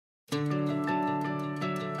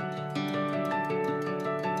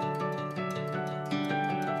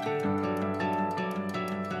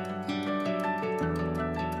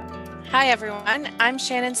Hi everyone, I'm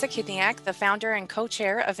Shannon Zakidniak, the founder and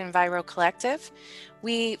co-chair of EnviroCollective.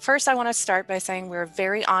 First I want to start by saying we're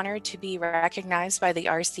very honored to be recognized by the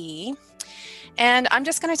RCE. And I'm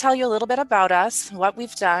just going to tell you a little bit about us, what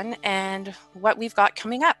we've done, and what we've got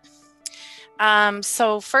coming up.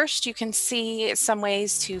 So first you can see some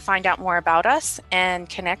ways to find out more about us and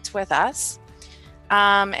connect with us.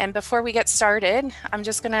 And before we get started, I'm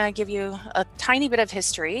just going to give you a tiny bit of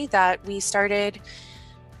history that we started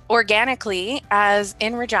organically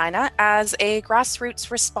in Regina as a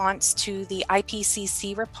grassroots response to the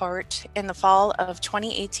IPCC report in the fall of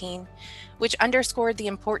 2018, which underscored the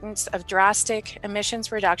importance of drastic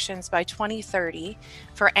emissions reductions by 2030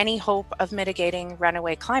 for any hope of mitigating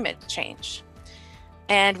runaway climate change.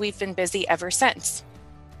 And we've been busy ever since.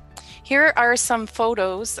 Here are some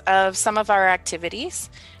photos of some of our activities.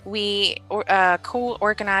 We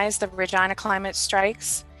co-organized the Regina Climate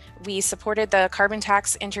Strikes. We supported the carbon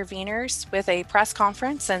tax interveners with a press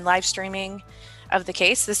conference and live streaming of the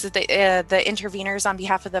case. This is the interveners on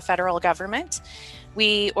behalf of the federal government.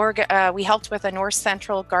 We helped with a North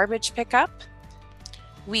Central garbage pickup.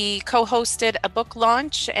 We co-hosted a book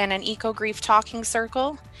launch and an eco-grief talking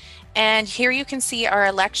circle. And here you can see our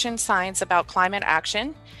election signs about climate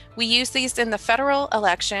action. We use these in the federal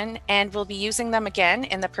election and we'll be using them again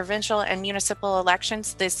in the provincial and municipal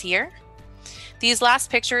elections this year. These last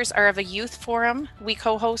pictures are of a youth forum we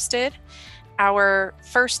co-hosted, our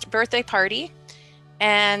first birthday party,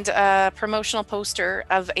 and a promotional poster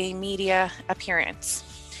of a media appearance.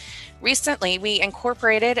 Recently, we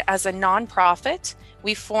incorporated as a nonprofit.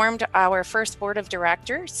 We formed our first board of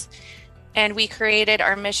directors, and we created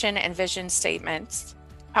our mission and vision statements.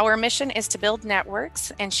 Our mission is to build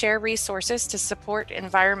networks and share resources to support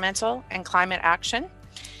environmental and climate action.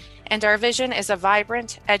 And our vision is a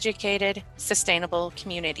vibrant, educated, sustainable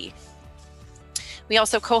community. We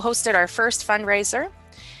also co-hosted our first fundraiser,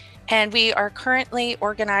 and we are currently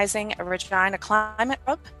organizing a Regina Climate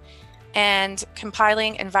Club and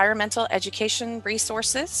compiling environmental education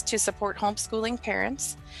resources to support homeschooling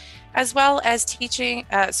parents, as well as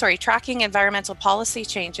tracking environmental policy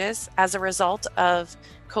changes as a result of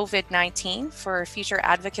COVID-19 for future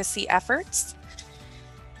advocacy efforts.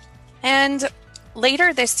 And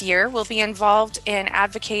later this year, we'll be involved in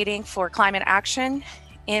advocating for climate action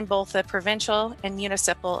in both the provincial and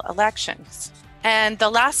municipal elections. And the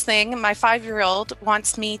last thing, my 5-year-old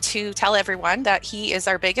wants me to tell everyone that he is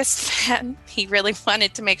our biggest fan. He really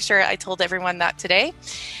wanted to make sure I told everyone that today.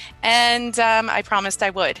 And I promised I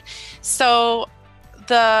would. So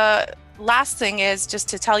the last thing is just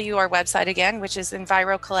to tell you our website again, which is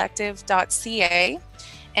EnviroCollective.ca,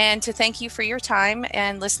 and to thank you for your time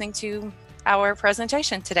and listening to our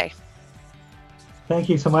presentation today. Thank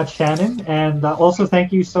you so much, Shannon. And also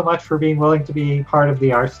thank you so much for being willing to be part of the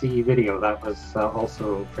RCE video. That was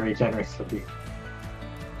also very generous of you.